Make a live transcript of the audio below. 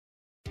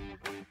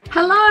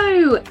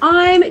Hello,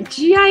 I'm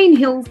Jane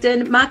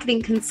Hilsden,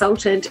 marketing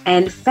consultant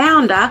and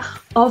founder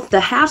of the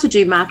How to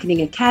Do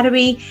Marketing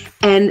Academy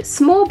and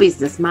small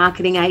business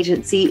marketing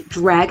agency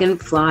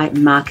Dragonfly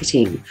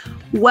Marketing.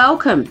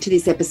 Welcome to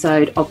this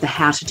episode of the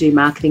How to Do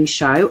Marketing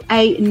Show,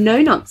 a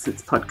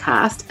no-nonsense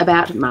podcast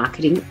about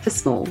marketing for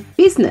small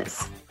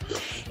business.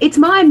 It's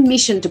my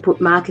mission to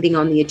put marketing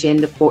on the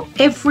agenda for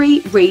every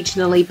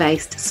regionally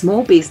based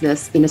small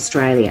business in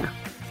Australia.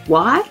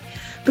 Why?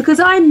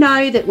 Because I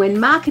know that when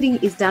marketing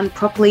is done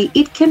properly,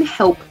 it can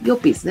help your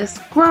business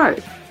grow.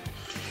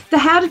 The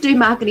How to Do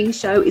Marketing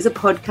Show is a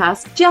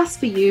podcast just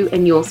for you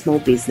and your small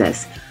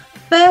business.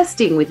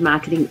 Bursting with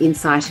marketing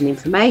insight and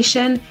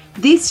information,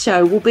 this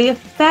show will be a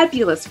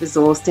fabulous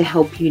resource to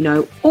help you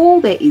know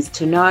all there is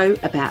to know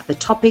about the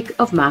topic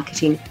of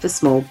marketing for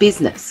small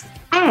business.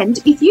 And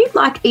if you'd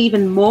like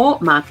even more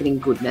marketing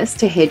goodness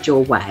to head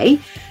your way,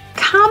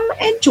 come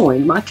and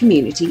join my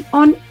community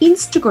on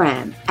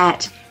Instagram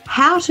at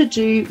How to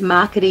Do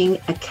Marketing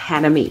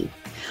Academy.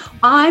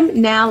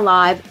 I'm now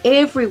live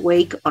every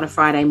week on a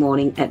Friday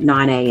morning at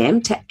 9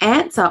 a.m. to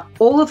answer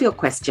all of your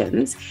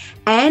questions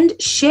and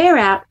share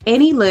out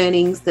any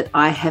learnings that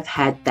I have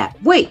had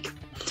that week.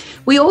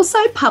 We also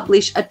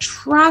publish a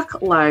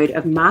truckload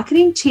of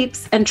marketing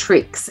tips and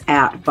tricks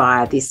out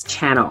via this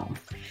channel.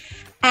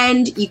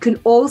 And you can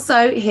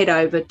also head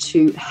over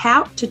to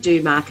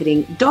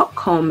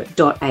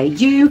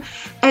howtodomarketing.com.au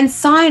and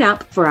sign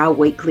up for our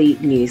weekly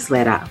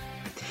newsletter.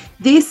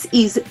 This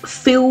is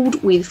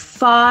filled with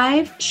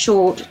 5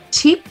 short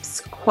tips,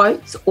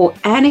 quotes, or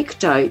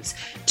anecdotes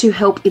to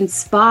help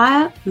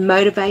inspire,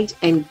 motivate,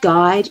 and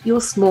guide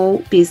your small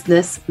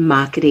business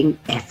marketing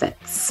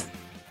efforts.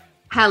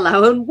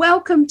 Hello and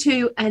welcome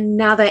to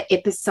another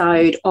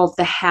episode of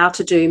the How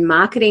to Do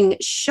Marketing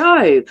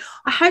Show.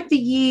 I hope the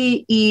year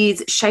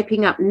is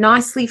shaping up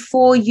nicely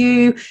for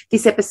you.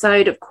 This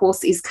episode, of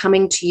course, is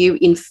coming to you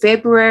in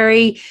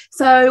February.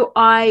 So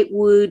I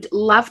would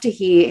love to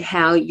hear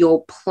how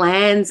your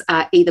plans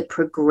are either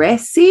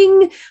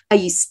progressing. Are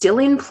you still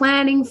in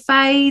planning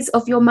phase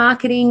of your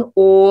marketing,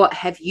 or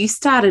have you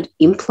started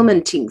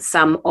implementing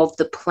some of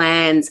the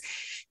plans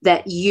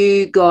that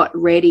you got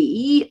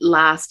ready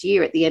last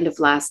year, at the end of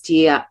last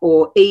year,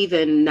 or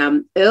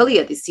even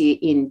earlier this year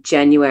in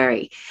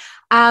January?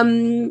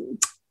 My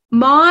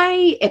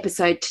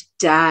episode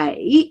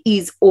today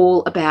is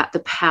all about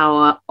the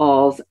power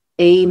of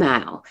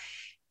email.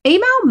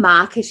 Email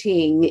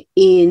marketing,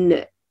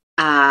 in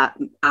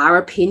our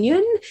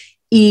opinion,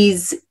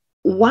 is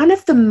one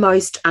of the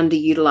most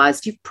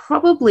underutilized. You've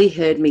probably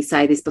heard me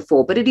say this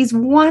before, but it is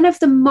one of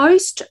the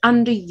most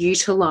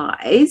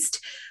underutilized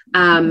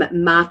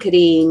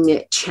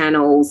marketing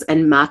channels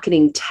and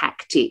marketing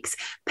tactics,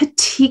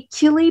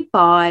 particularly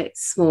by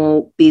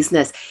small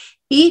business.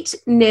 It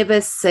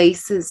never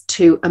ceases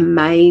to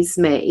amaze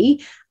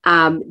me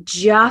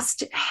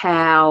just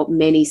how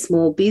many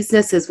small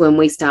businesses, when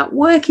we start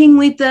working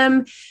with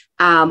them,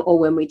 or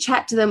when we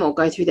chat to them or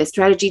go through their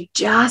strategy,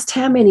 just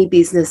how many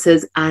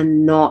businesses are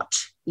not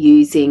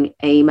using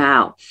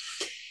email.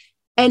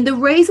 And the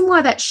reason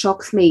why that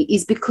shocks me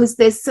is because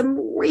there's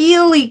some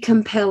really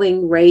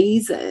compelling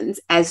reasons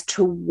as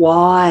to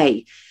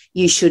why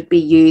you should be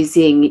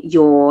using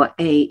your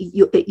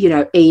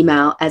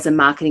email as a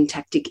marketing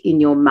tactic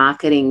in your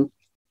marketing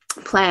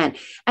plan.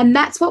 And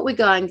that's what we're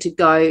going to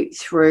go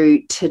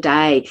through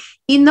today,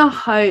 in the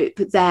hope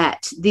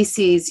that this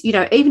is,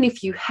 even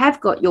if you have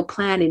got your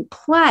plan in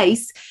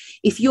place,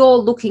 if you're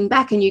looking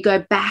back and you go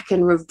back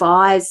and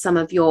revise some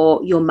of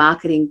your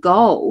marketing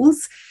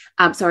goals,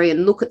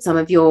 and look at some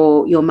of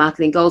your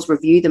marketing goals,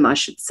 review them, I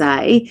should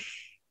say,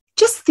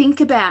 just think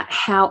about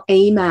how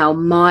email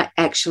might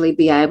actually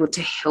be able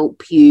to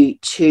help you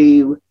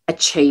to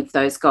achieve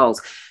those goals.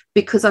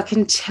 Because I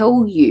can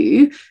tell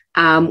you,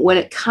 when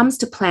it comes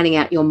to planning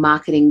out your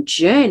marketing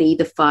journey,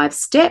 the 5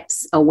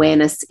 steps: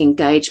 awareness,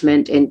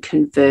 engagement, and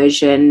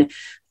conversion,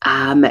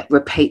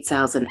 repeat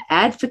sales and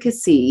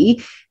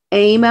advocacy,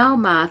 email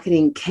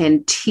marketing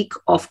can tick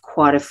off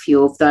quite a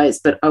few of those,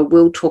 but I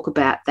will talk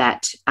about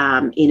that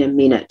in a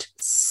minute.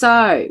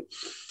 So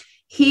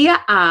these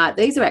are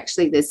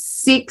actually the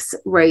 6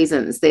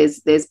 reasons.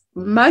 There's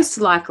most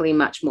likely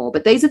much more,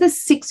 but these are the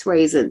 6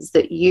 reasons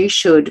that you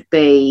should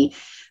be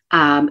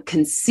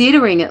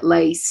considering, at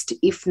least,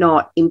 if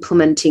not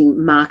implementing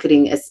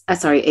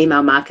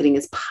email marketing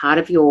as part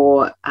of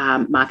your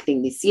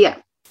marketing this year.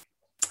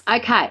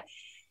 Okay,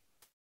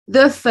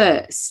 the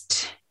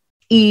first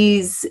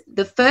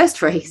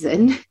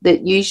reason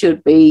that you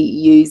should be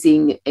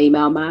using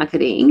email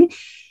marketing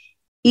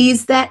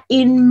is that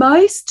in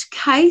most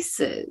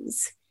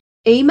cases,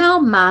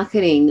 email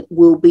marketing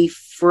will be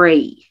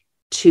free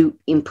to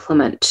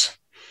implement.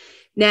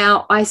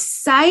 Now, I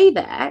say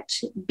that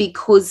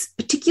because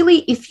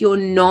particularly if you're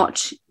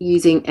not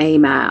using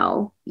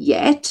email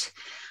yet,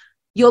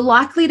 you're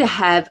likely to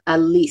have a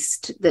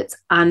list that's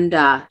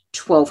under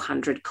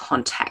 1,200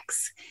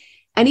 contacts.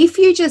 And if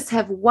you just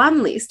have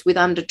one list with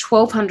under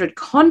 1,200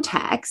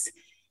 contacts,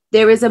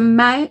 There is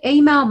a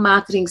email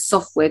marketing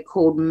software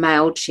called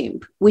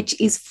MailChimp, which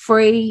is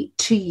free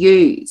to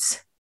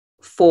use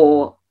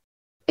for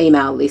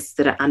email lists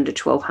that are under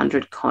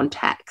 1,200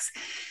 contacts.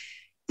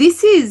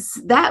 This is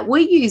that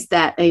we use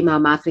that email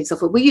marketing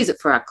software. We use it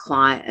for our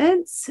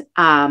clients.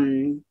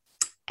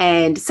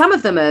 And some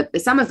of them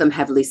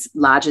have lists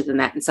larger than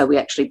that. And so we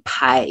actually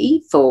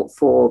pay for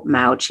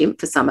MailChimp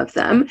for some of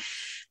them.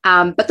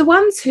 But the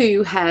ones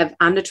who have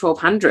under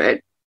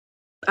 1,200,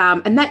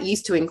 and that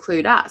used to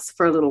include us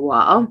for a little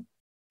while,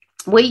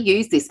 we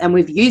use this and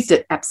we've used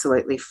it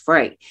absolutely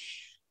free.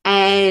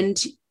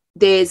 And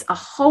there's a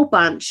whole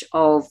bunch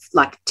of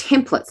like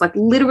templates, like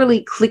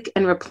literally click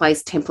and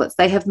replace templates.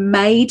 They have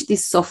made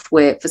this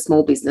software for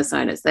small business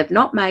owners. They've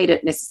not made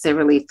it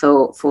necessarily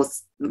for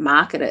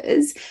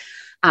marketers.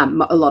 A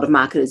lot of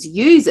marketers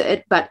use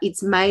it, but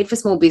it's made for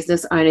small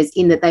business owners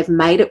in that they've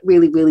made it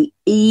really, really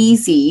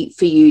easy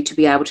for you to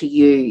be able to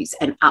use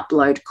and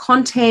upload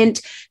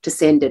content, to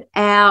send it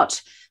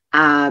out,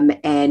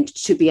 and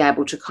to be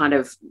able to kind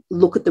of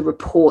look at the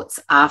reports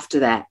after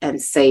that and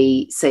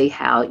see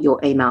how your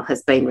email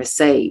has been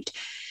received.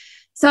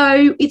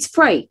 So it's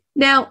free.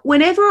 Now,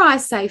 whenever I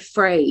say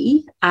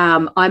free,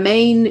 I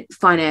mean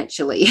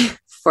financially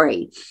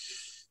free.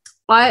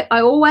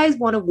 I always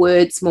want to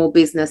word small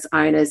business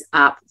owners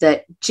up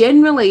that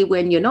generally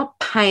when you're not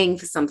paying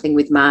for something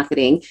with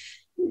marketing,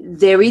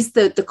 there is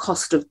the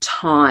cost of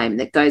time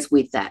that goes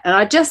with that. And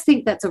I just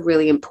think that's a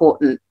really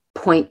important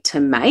point to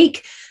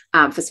make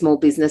for small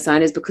business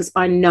owners, because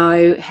I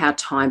know how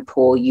time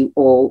poor you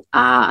all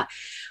are.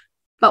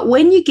 But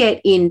when you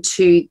get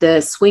into the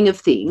swing of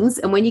things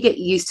and when you get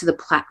used to the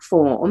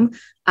platform,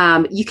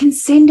 you can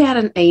send out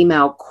an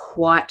email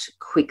quite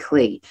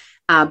quickly.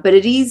 But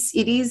it is,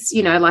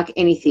 like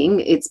anything,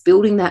 it's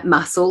building that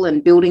muscle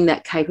and building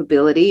that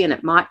capability. And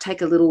it might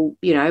take a little,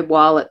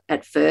 while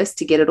at first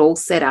to get it all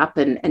set up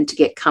and to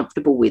get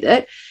comfortable with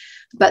it.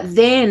 But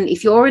then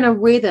if you're in a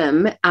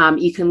rhythm,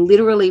 you can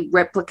literally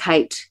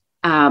replicate,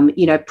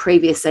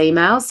 previous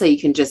emails. So you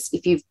can just,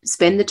 if you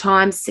spend the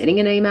time setting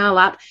an email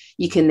up,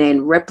 you can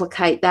then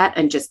replicate that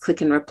and just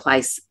click and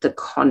replace the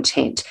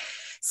content.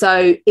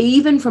 So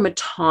even from a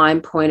time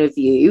point of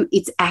view,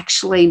 it's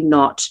actually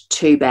not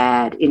too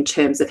bad in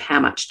terms of how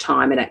much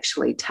time it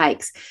actually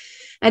takes.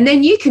 And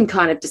then you can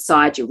kind of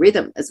decide your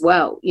rhythm as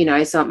well,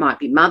 so it might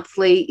be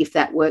monthly if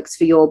that works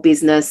for your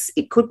business.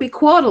 It could be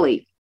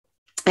quarterly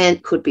and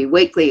it could be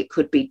weekly, it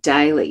could be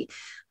daily.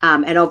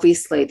 And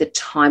obviously the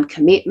time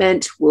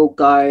commitment will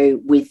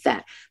go with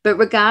that. But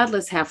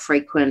regardless how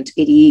frequent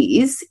it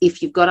is,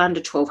 if you've got under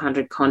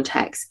 1,200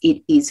 contacts,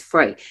 it is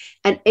free.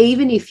 And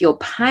even if you're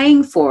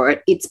paying for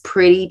it, it's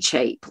pretty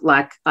cheap.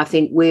 Like I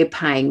think we're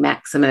paying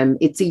maximum,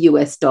 it's a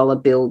US dollar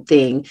bill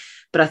thing,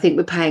 but I think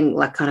we're paying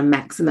like kind of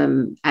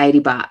maximum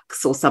 $80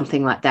 or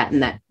something like that.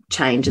 And that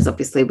changes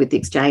obviously with the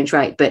exchange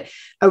rate, but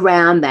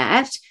around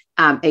that,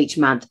 each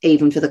month,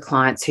 even for the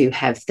clients who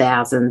have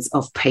thousands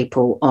of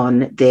people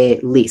on their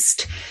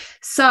list.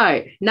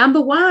 So, number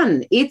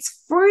one,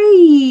 it's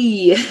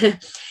free.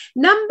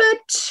 Number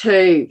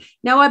two,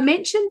 now I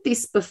mentioned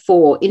this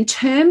before, in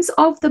terms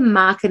of the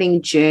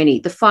marketing journey,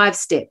 the 5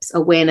 steps: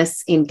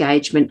 awareness,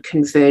 engagement,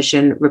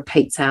 conversion,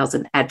 repeat sales,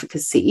 and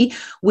advocacy,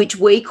 which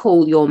we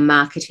call your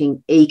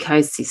marketing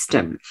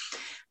ecosystem.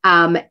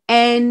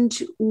 And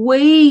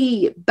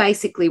we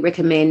basically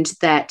recommend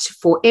that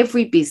for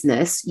every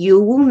business, you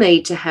will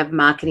need to have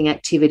marketing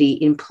activity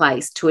in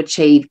place to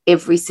achieve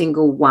every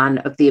single one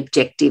of the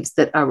objectives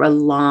that are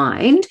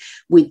aligned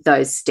with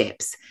those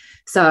steps.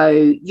 So,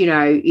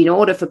 in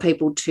order for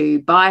people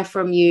to buy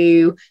from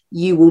you,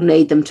 you will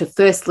need them to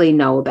firstly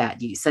know about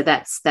you. So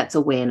that's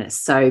awareness.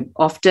 So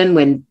often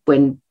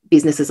when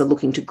businesses are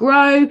looking to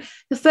grow,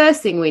 the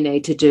first thing we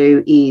need to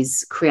do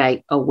is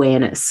create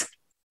awareness.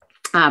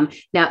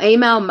 Now,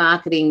 email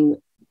marketing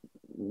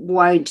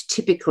won't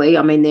typically,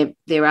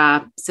 there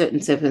are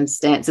certain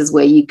circumstances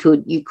where you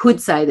could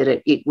say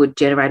that it would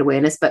generate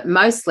awareness, but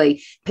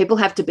mostly people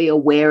have to be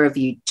aware of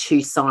you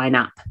to sign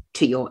up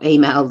to your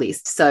email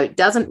list. So it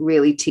doesn't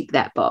really tick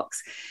that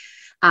box,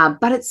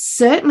 but it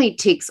certainly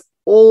ticks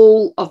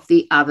all of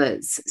the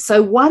others.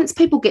 So once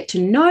people get to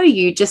know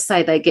you, just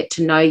say they get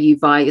to know you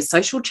via your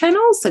social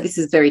channels. So this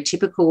is very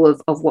typical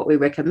of what we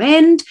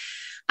recommend.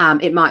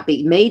 It might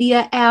be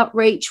media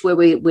outreach where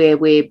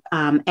we're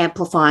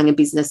amplifying a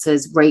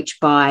business's reach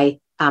by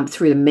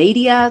through the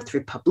media,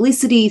 through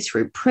publicity,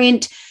 through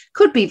print.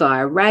 Could be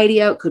via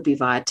radio, it could be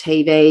via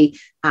TV,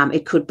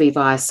 it could be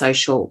via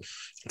social.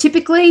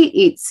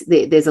 Typically,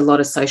 there's a lot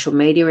of social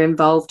media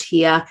involved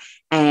here,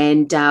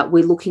 and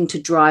we're looking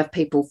to drive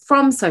people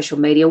from social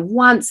media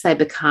once they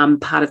become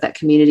part of that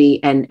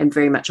community and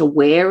very much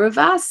aware of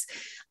us.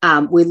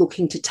 We're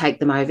looking to take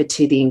them over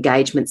to the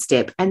engagement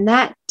step, and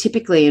that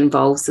typically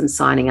involves them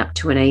signing up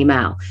to an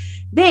email.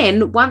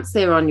 Then once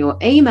they're on your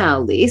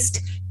email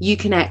list, you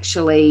can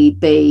actually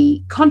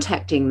be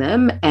contacting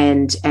them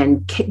and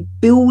keep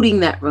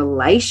building that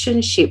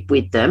relationship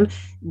with them,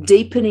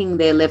 deepening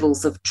their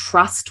levels of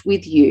trust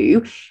with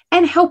you,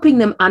 and helping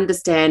them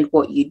understand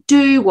what you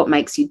do, what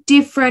makes you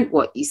different,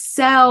 what you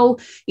sell,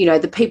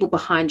 the people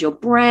behind your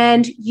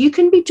brand. You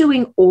can be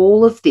doing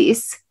all of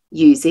this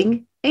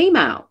using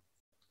email.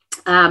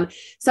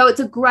 So it's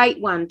a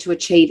great one to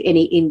achieve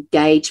any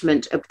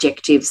engagement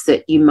objectives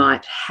that you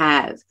might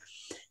have.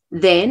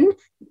 Then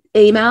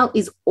email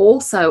is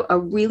also a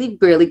really,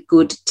 really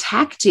good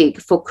tactic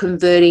for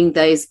converting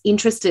those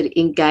interested,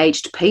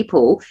 engaged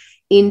people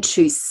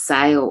into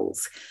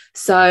sales.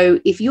 So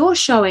if you're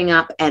showing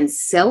up and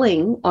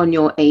selling on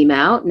your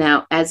email,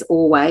 now, as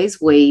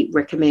always, we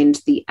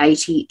recommend the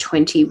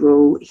 80-20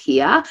 rule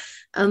here,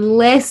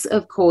 unless,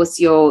 of course,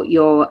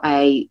 you're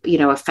a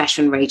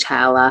fashion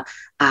retailer,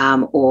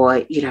 or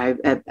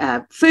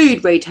a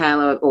food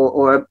retailer,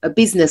 or a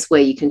business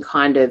where you can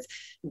kind of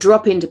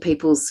drop into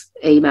people's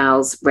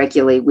emails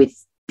regularly with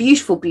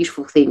beautiful,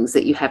 beautiful things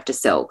that you have to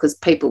sell, because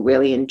people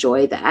really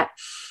enjoy that.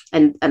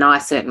 And I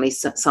certainly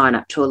sign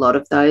up to a lot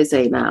of those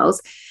emails.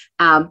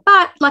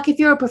 But like if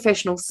you're a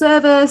professional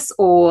service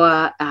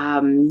or,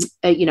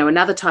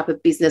 another type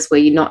of business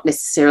where you're not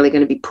necessarily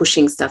going to be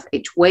pushing stuff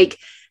each week,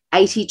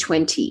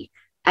 80-20.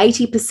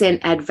 80%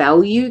 add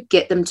value,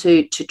 get them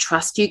to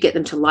trust you, get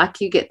them to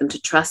like you, get them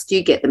to trust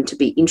you, get them to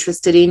be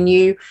interested in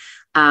you.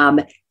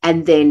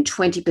 And then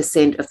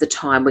 20% of the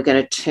time we're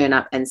going to turn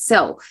up and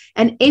sell.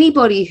 And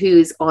anybody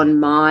who's on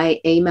my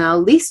email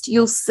list,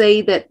 you'll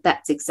see that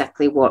that's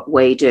exactly what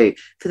we do.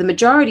 For the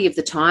majority of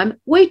the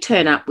time, we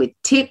turn up with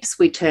tips,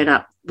 we turn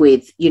up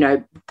with,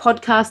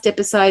 podcast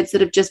episodes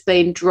that have just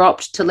been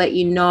dropped to let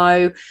you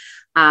know.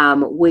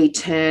 We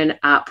turn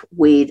up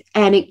with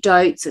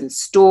anecdotes and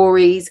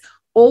stories,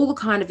 all the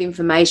kind of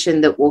information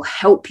that will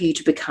help you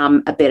to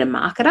become a better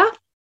marketer.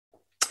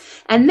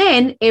 And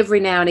then every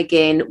now and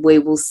again, we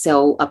will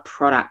sell a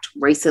product.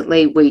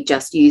 Recently, we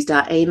just used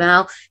our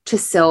email to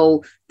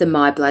sell the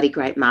My Bloody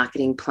Great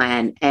Marketing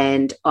Plan.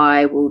 And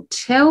I will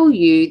tell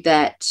you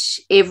that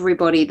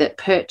everybody that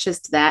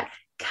purchased that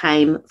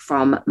came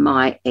from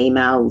my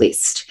email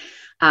list.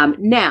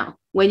 Now,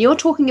 when you're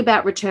talking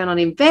about return on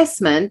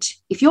investment,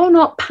 if you're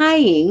not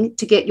paying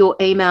to get your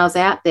emails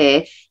out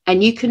there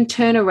and you can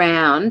turn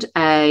around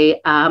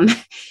a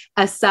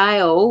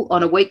sale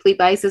on a weekly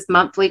basis,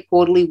 monthly,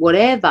 quarterly,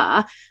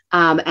 whatever,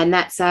 and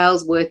that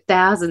sale's worth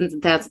thousands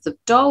and thousands of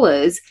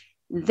dollars,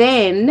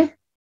 then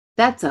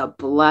that's a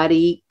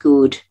bloody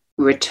good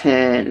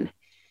return.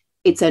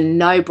 It's a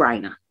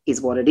no-brainer is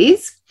what it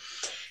is.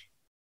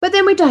 But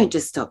then we don't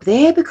just stop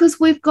there, because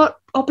we've got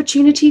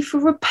opportunity for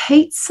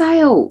repeat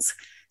sales.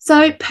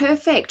 So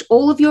perfect.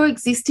 All of your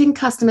existing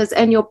customers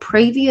and your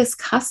previous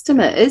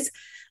customers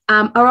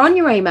are on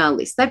your email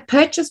list. They've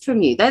purchased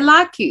from you. They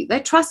like you. They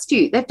trust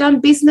you. They've done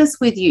business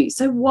with you.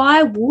 So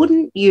why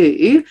wouldn't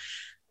you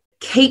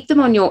keep them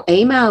on your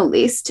email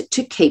list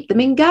to keep them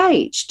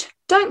engaged?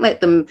 Don't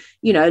let them,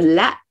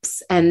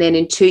 lapse and then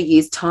in 2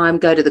 years' time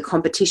go to the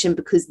competition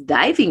because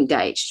they've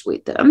engaged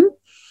with them.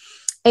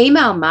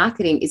 Email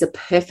marketing is a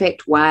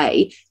perfect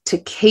way to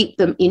keep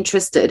them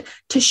interested,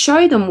 to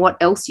show them what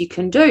else you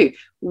can do.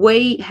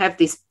 We have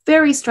this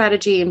very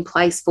strategy in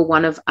place for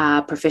one of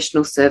our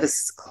professional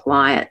service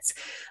clients.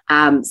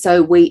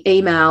 So we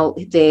email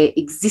their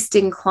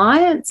existing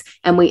clients,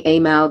 and we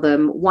email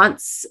them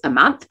once a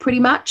month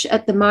pretty much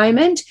at the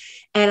moment.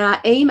 And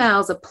our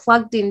emails are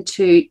plugged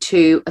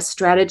into a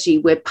strategy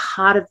where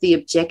part of the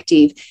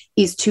objective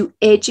is to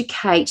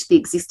educate the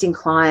existing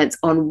clients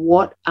on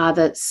what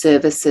other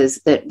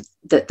services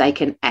that they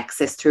can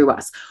access through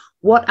us,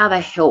 what other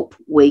help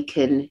we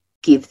can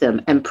give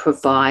them and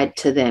provide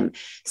to them.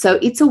 So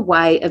it's a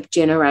way of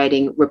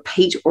generating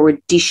repeat or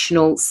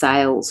additional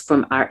sales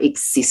from our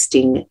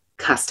existing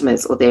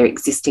customers or their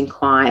existing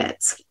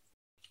clients.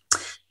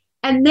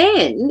 And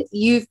then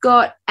you've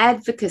got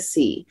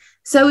advocacy.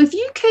 So if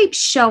you keep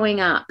showing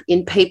up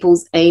in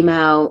people's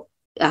email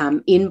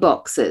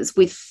inboxes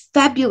with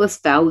fabulous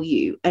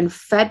value and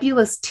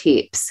fabulous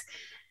tips,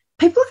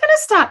 people are going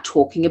to start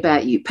talking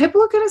about you.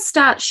 People are going to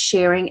start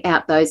sharing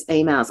out those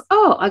emails.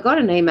 Oh, I got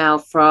an email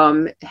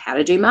from How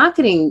to Do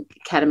Marketing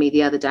Academy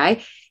the other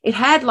day. It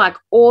had like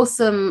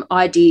awesome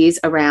ideas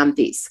around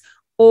this,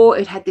 or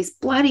it had this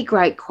bloody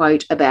great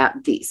quote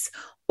about this,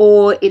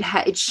 or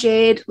it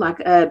shared like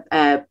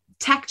a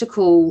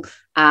tactical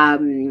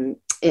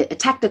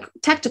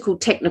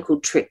technical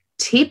trick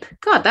tip.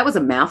 God, that was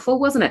a mouthful,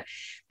 wasn't it?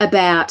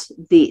 About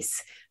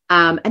this.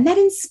 And that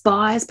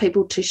inspires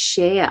people to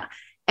share.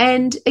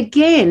 And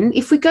again,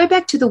 if we go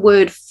back to the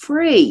word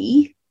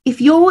free, if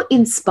you're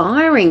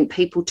inspiring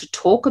people to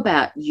talk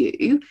about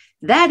you,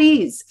 that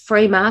is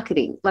free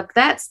marketing. Like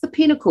that's the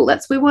pinnacle.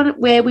 That's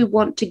where we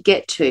want to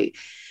get to.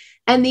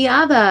 And the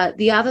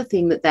other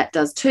thing that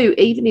does too,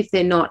 even if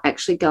they're not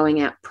actually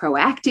going out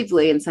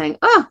proactively and saying,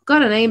 oh,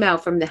 got an email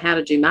from the How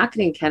to Do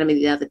Marketing Academy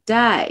the other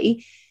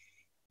day,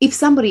 if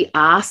somebody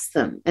asks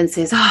them and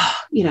says, oh,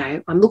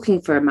 I'm looking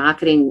for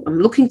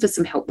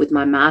some help with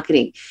my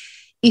marketing,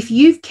 if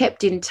you've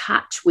kept in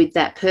touch with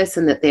that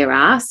person that they're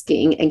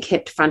asking and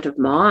kept front of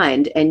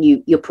mind, and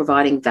you're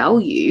providing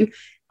value,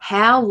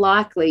 how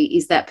likely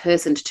is that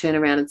person to turn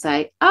around and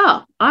say,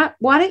 oh,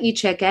 why don't you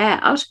check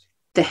out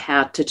the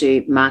How to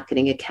Do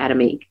Marketing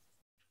Academy?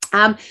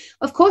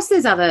 Of course,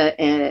 there's other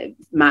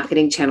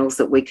marketing channels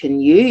that we can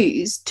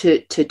use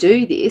to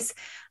do this.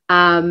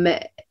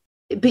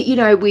 But, you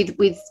know,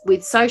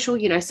 with social,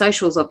 you know,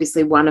 social is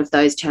obviously one of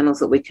those channels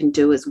that we can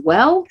do as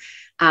well.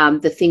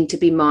 The thing to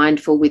be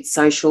mindful with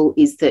social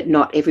is that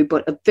not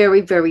everybody, a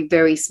very, very,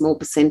 very small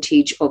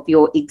percentage of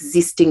your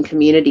existing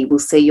community will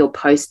see your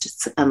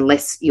posts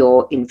unless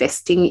you're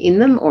investing in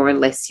them or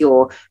unless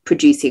you're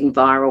producing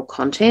viral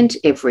content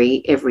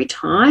every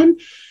time.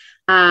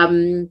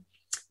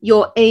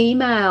 Your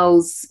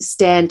emails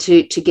stand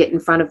to get in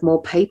front of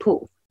more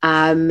people.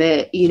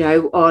 You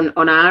know,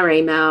 on our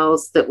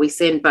emails that we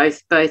send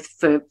both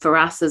for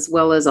us as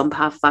well as on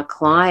behalf of our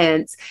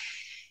clients,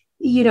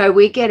 you know,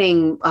 we're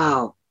getting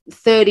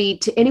 30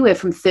 to anywhere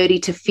from 30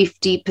 to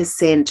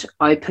 50%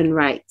 open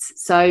rates.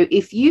 So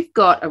if you've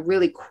got a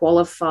really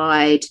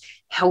qualified,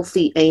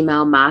 healthy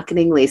email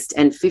marketing list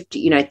and 30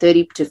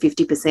 to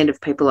 50%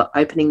 of people are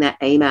opening that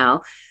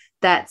email,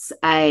 that's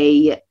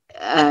a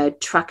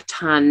truck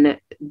ton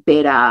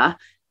better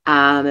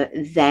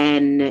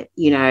than,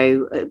 you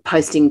know,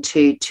 posting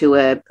to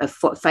a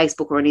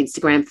Facebook or an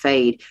Instagram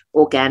feed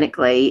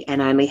organically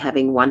and only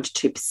having 1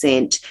 to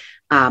 2%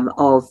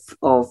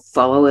 of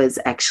followers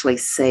actually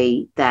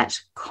see that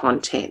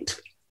content.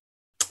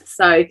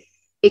 So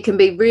it can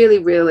be really,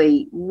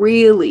 really,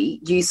 really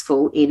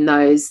useful in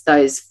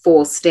those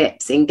 4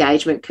 steps: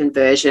 engagement,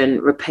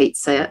 conversion, repeat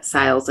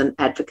sales, and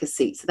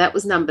advocacy. So that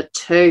was number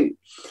 2.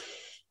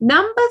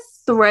 Number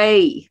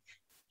 3,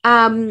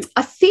 I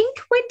think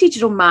when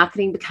digital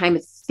marketing became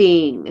a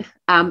thing,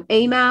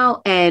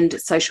 email and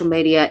social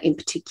media in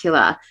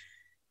particular,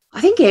 I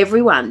think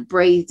everyone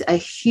breathed a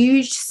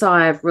huge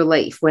sigh of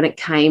relief when it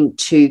came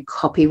to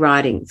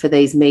copywriting for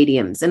these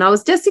mediums. And I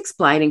was just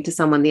explaining to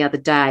someone the other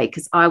day,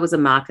 because I was a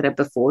marketer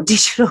before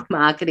digital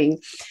marketing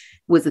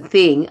was a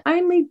thing,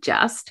 only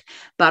just,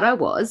 but I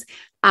was.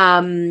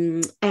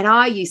 And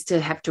I used to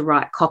have to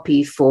write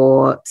copy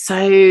for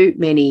so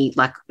many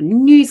like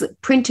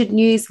printed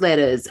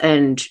newsletters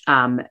and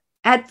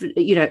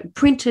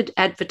printed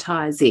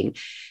advertising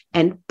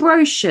and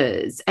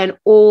brochures and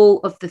all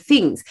of the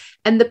things.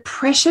 And the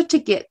pressure to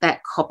get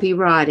that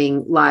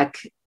copywriting, like,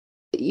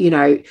 you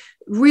know,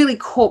 really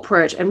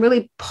corporate and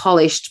really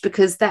polished,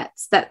 because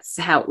that's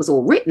how it was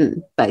all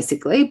written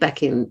basically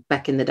back in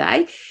the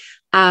day.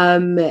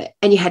 And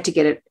you had to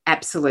get it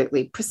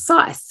absolutely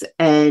precise.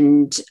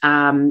 And,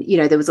 you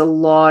know, there was a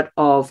lot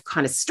of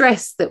kind of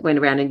stress that went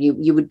around, and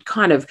you would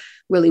kind of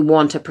really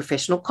want a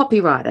professional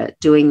copywriter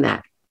doing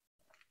that.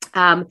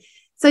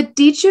 So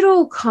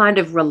digital kind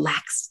of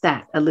relaxed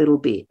that a little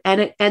bit,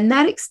 and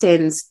that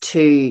extends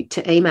to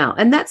email.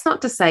 And that's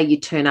not to say you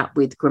turn up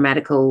with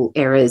grammatical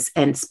errors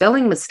and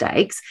spelling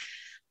mistakes,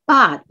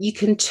 but you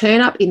can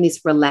turn up in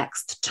this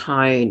relaxed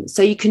tone.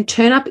 So you can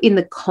turn up in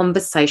the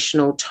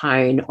conversational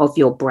tone of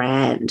your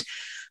brand.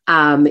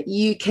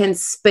 You can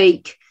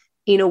speak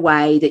in a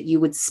way that you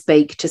would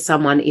speak to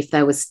someone if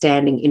they were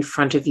standing in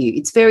front of you.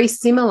 It's very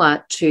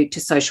similar to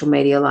social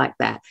media like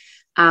that.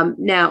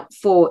 Now,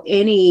 for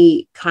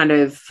any kind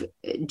of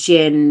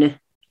Gen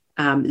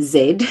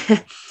Z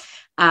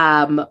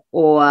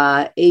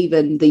or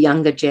even the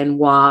younger Gen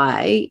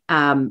Y,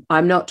 I'm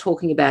not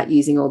talking about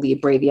using all the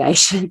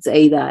abbreviations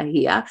either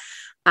here,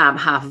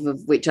 half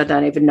of which I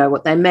don't even know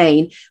what they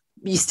mean.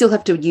 You still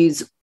have to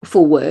use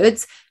full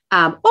words.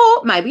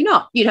 Or maybe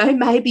not, you know,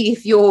 maybe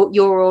if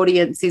your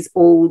audience is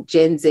all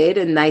Gen Z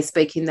and they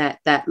speak in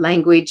that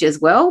language as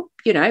well,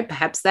 you know,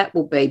 perhaps that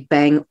will be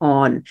bang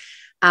on.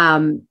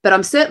 But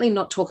I'm certainly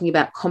not talking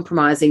about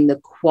compromising the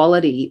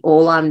quality.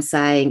 All I'm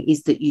saying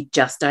is that you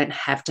just don't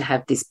have to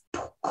have this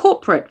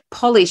corporate,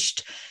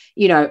 polished,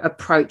 you know,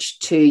 approach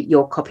to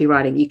your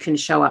copywriting. You can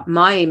show up.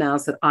 My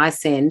emails that I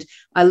send,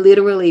 I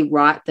literally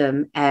write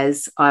them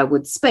as I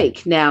would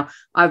speak. Now,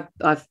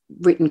 I've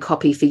written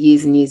copy for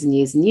years and years and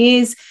years and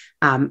years.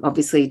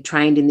 Obviously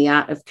trained in the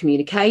art of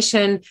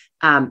communication.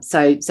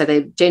 So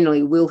they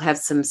generally will have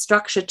some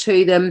structure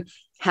to them.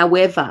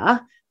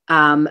 However,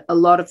 a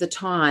lot of the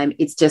time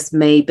it's just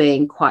me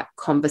being quite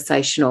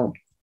conversational.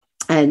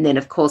 And then,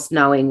 of course,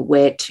 knowing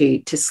where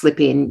to slip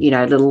in, you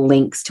know, little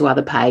links to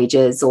other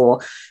pages or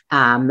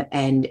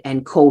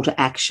and call to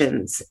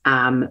actions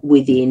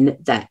within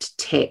that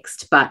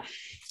text. But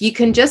you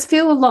can just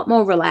feel a lot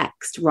more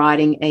relaxed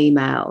writing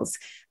emails.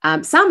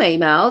 Some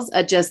emails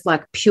are just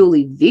like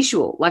purely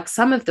visual, like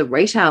some of the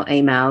retail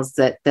emails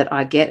that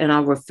I get, and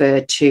I'll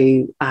refer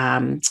to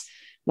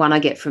one I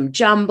get from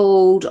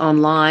Jumbled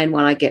online,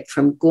 one I get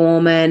from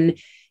Gorman.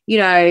 You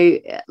know,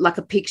 like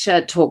a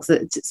picture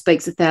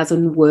speaks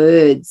 1,000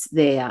 words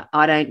there.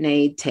 I don't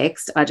need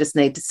text. I just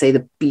need to see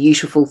the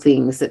beautiful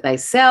things that they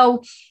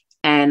sell,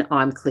 and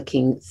I'm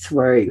clicking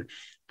through.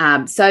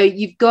 So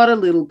you've got a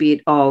little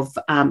bit of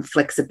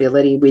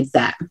flexibility with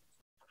that.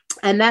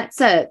 And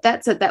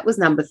that was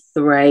number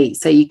 3.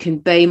 So you can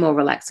be more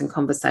relaxed and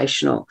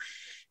conversational.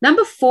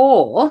 Number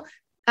 4,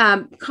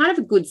 kind of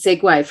a good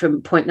segue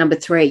from point number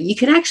 3, you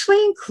can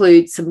actually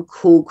include some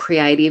cool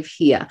creative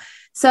here.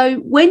 So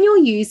when you're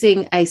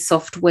using a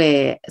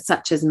software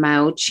such as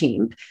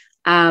MailChimp,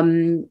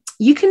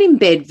 you can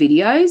embed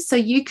videos. So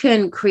you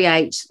can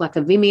create like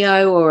a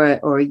Vimeo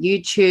or a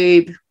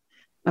YouTube.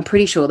 I'm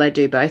pretty sure they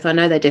do both. I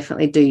know they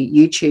definitely do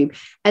YouTube.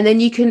 And then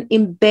you can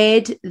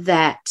embed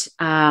that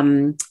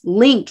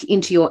link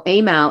into your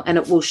email, and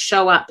it will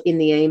show up in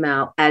the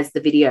email as the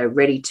video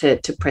ready to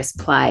press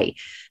play.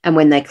 And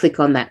when they click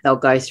on that, they'll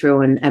go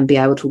through and be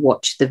able to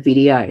watch the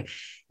video.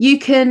 You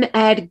can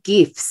add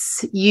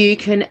GIFs, you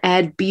can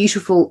add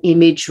beautiful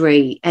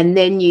imagery, and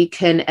then you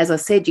can, as I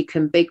said, you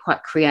can be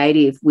quite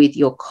creative with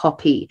your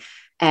copy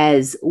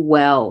as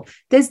well.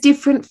 There's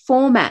different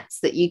formats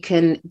that you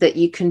can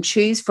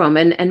choose from,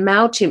 and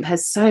MailChimp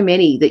has so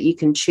many that you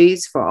can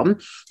choose from,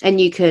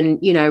 and you can,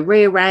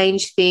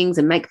 rearrange things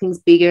and make things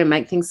bigger and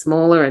make things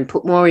smaller and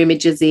put more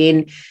images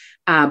in,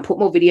 put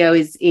more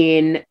videos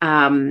in,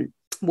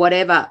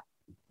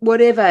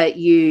 whatever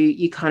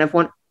you kind of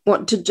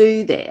want to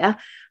do there.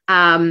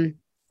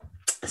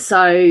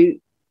 So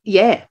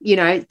yeah,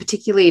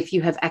 particularly if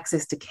you have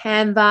access to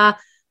Canva,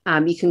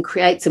 you can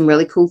create some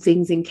really cool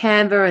things in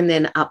Canva and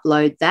then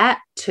upload that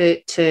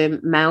to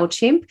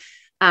MailChimp.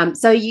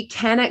 So you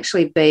can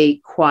actually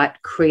be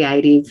quite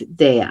creative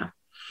there.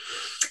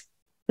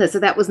 So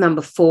that was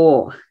number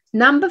 4.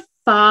 Number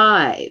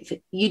 5,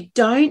 you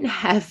don't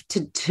have to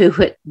do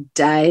it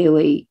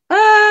daily.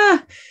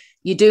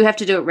 You do have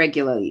to do it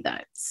regularly though.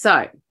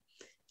 So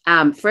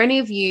for any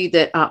of you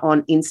that are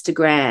on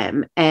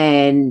Instagram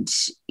and,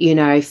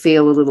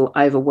 feel a little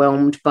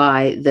overwhelmed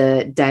by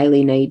the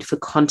daily need for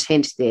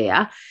content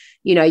there,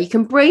 you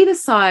can breathe a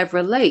sigh of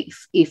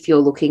relief if you're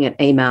looking at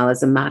email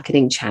as a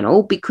marketing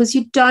channel, because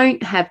you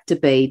don't have to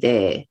be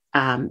there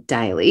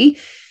daily.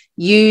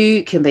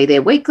 You can be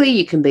there weekly,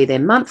 you can be there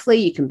monthly,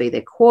 you can be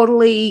there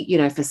quarterly.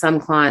 For some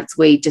clients,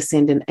 we just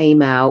send an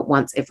email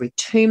once every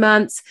 2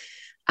 months.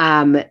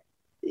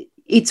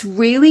 It's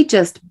really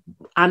just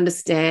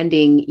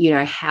understanding,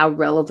 how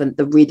relevant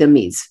the rhythm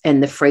is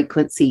and the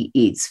frequency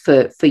is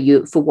for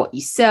you, for what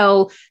you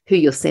sell, who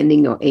you're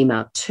sending your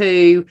email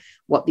to,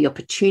 what the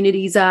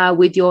opportunities are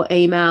with your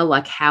email,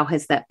 like how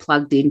has that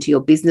plugged into your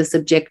business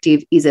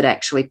objective? Is it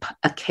actually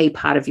a key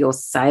part of your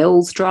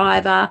sales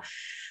driver?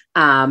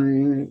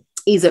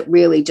 Is it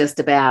really just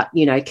about,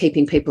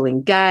 keeping people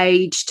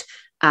engaged?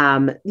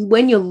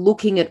 When you're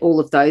looking at all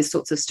of those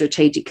sorts of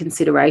strategic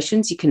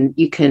considerations, you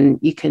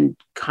can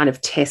kind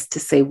of test to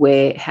see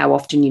how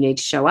often you need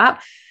to show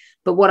up.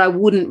 But what I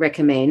wouldn't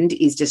recommend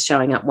is just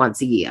showing up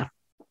once a year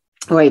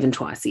or even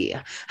twice a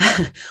year.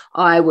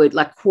 I would,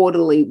 like,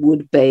 quarterly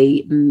would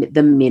be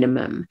the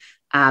minimum.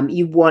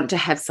 You want to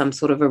have some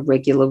sort of a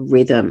regular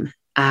rhythm,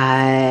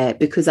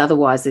 because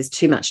otherwise there's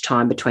too much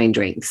time between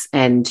drinks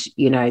and,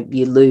 you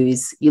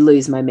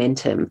lose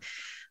momentum.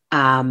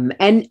 And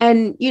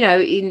in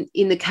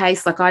the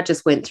case, like, I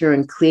just went through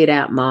and cleared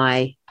out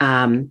my,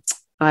 I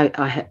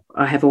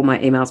have all my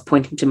emails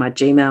pointing to my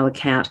Gmail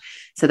account.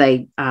 So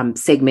they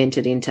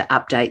segmented into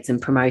updates and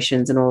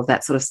promotions and all of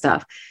that sort of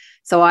stuff.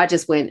 So I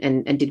just went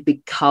and did a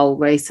big cull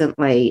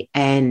recently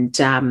and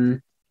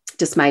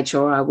just made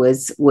sure I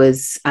was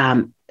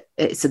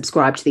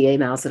subscribed to the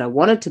emails that I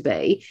wanted to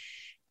be.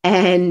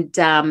 And,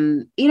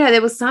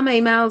 there were some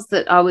emails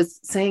that I was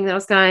seeing that I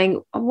was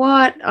going,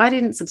 what? I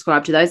didn't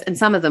subscribe to those. And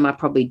some of them I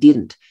probably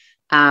didn't.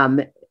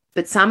 But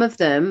some of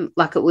them,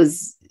 like, it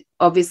was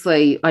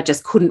obviously, I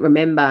just couldn't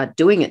remember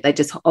doing it. They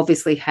just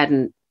obviously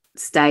hadn't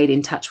stayed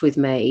in touch with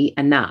me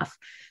enough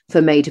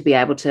for me to be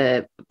able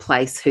to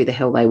place who the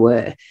hell they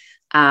were.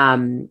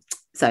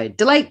 So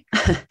delete.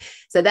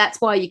 So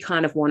that's why you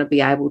kind of want to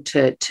be able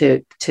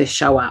to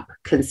show up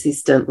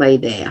consistently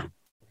there.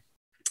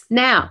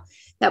 Now,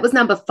 that was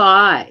number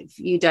 5.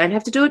 You don't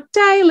have to do it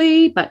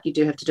daily, but you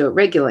do have to do it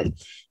regularly.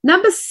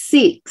 Number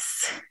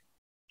 6,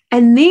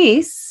 and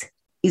this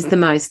is the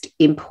most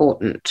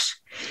important.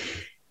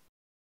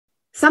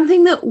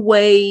 Something that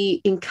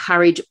we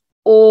encourage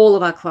all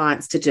of our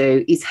clients to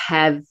do is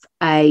have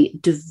a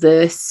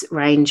diverse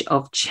range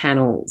of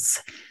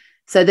channels.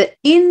 So that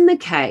in the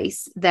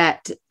case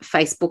that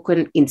Facebook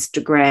and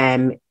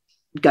Instagram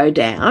go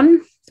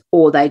down,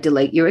 or they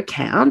delete your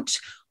account,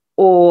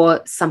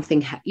 or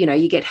something,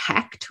 you get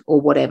hacked or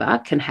whatever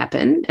can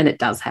happen, and it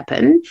does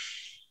happen,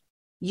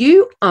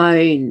 you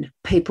own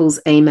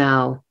people's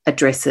email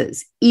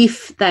addresses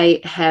if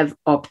they have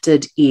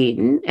opted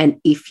in, and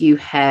if you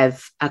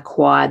have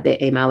acquired their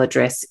email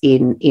address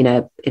in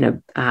a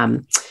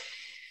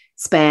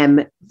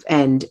spam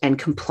and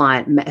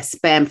compliant,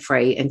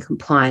 spam-free and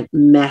compliant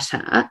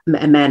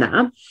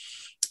manner.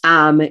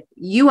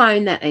 You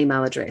own that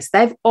email address.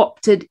 They've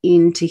opted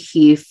in to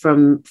hear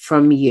from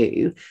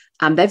you.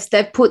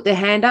 They've put their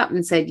hand up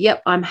and said,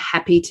 yep, I'm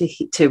happy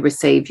to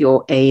receive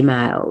your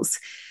emails.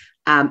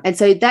 And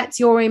so that's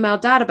your email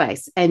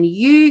database. And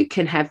you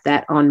can have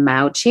that on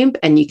MailChimp,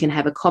 and you can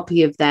have a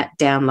copy of that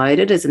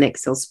downloaded as an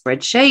Excel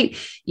spreadsheet.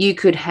 You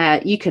can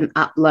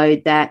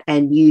upload that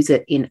and use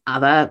it in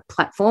other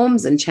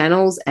platforms and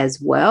channels as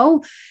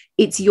well.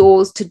 It's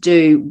yours to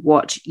do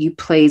what you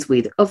please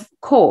with, of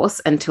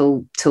course,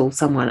 until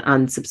someone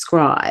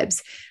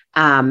unsubscribes.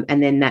 And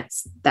then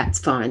that's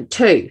fine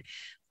too.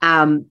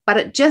 But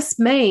it just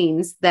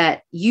means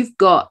that you've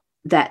got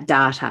that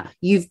data,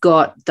 you've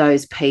got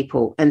those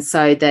people. And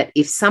so that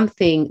if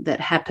something that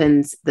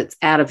happens that's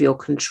out of your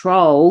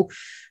control,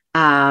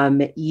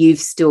 you've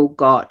still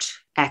got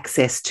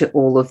access to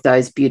all of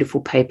those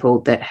beautiful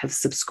people that have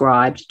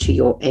subscribed to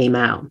your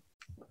email.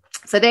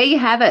 So there you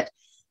have it.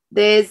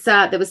 There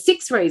were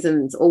 6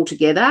 reasons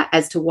altogether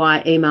as to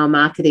why email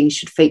marketing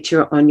should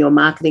feature on your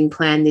marketing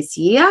plan this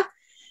year.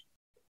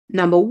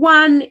 Number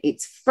 1,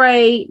 it's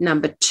free.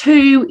 Number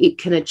 2, it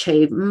can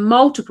achieve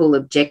multiple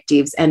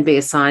objectives and be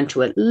assigned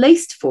to at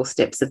least 4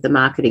 steps of the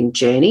marketing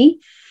journey.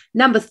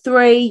 Number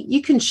 3,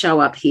 you can show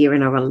up here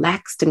in a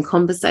relaxed and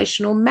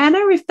conversational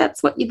manner if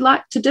that's what you'd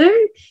like to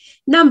do.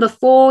 Number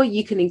 4,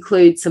 you can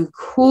include some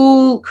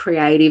cool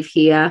creative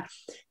here.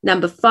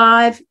 Number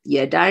 5,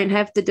 you don't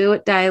have to do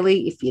it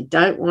daily if you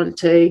don't want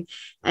to.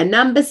 And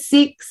number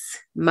 6,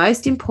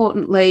 most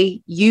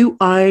importantly, you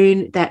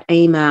own that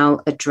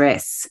email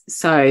address,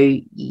 so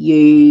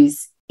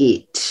use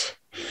it.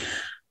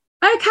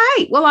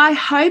 Okay, well, I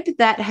hope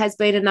that has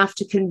been enough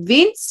to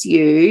convince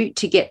you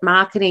to get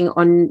email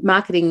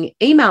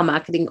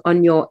marketing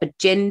on your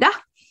agenda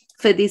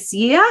for this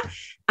year.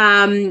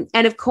 And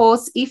of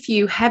course, if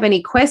you have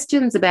any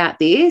questions about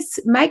this,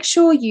 make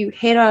sure you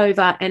head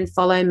over and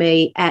follow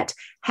me at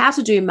How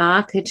to Do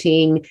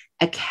Marketing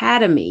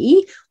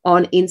Academy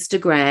on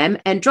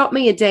Instagram and drop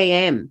me a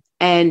DM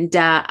and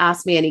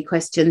ask me any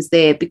questions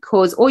there,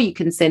 or you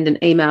can send an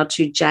email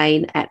to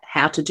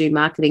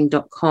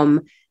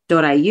jane@howtodomarketing.com.au,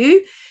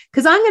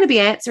 because I'm going to be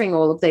answering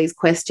all of these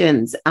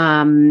questions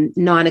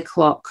 9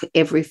 o'clock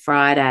every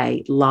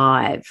Friday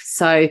live.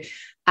 So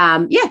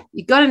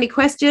you got any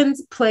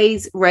questions,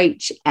 please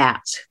reach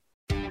out.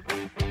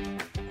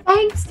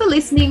 Thanks for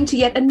listening to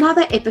yet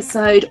another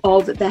episode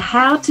of the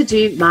How to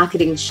Do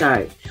Marketing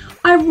Show.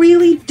 I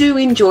really do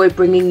enjoy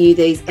bringing you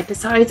these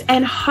episodes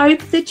and hope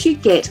that you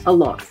get a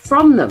lot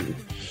from them.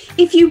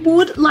 If you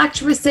would like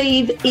to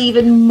receive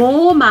even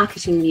more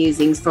marketing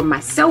musings from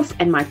myself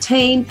and my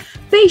team,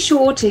 be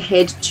sure to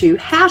head to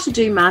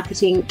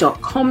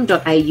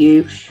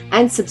howtodomarketing.com.au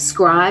and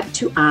subscribe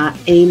to our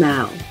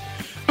email.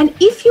 And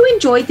if you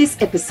enjoyed this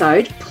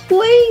episode,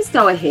 please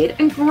go ahead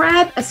and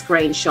grab a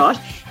screenshot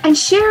and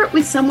share it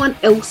with someone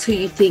else who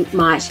you think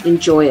might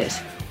enjoy it.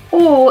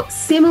 Or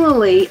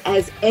similarly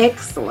as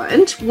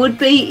excellent would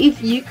be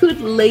if you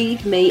could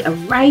leave me a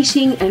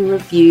rating and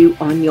review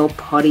on your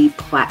Poddy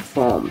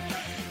platform.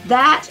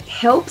 That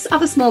helps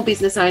other small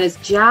business owners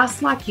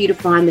just like you to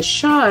find the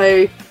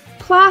show.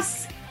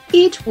 Plus,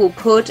 it will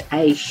put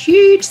a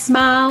huge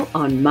smile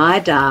on my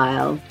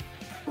dial.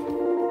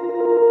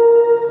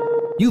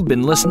 You've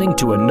been listening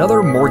to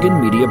another Morgan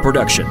Media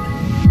production.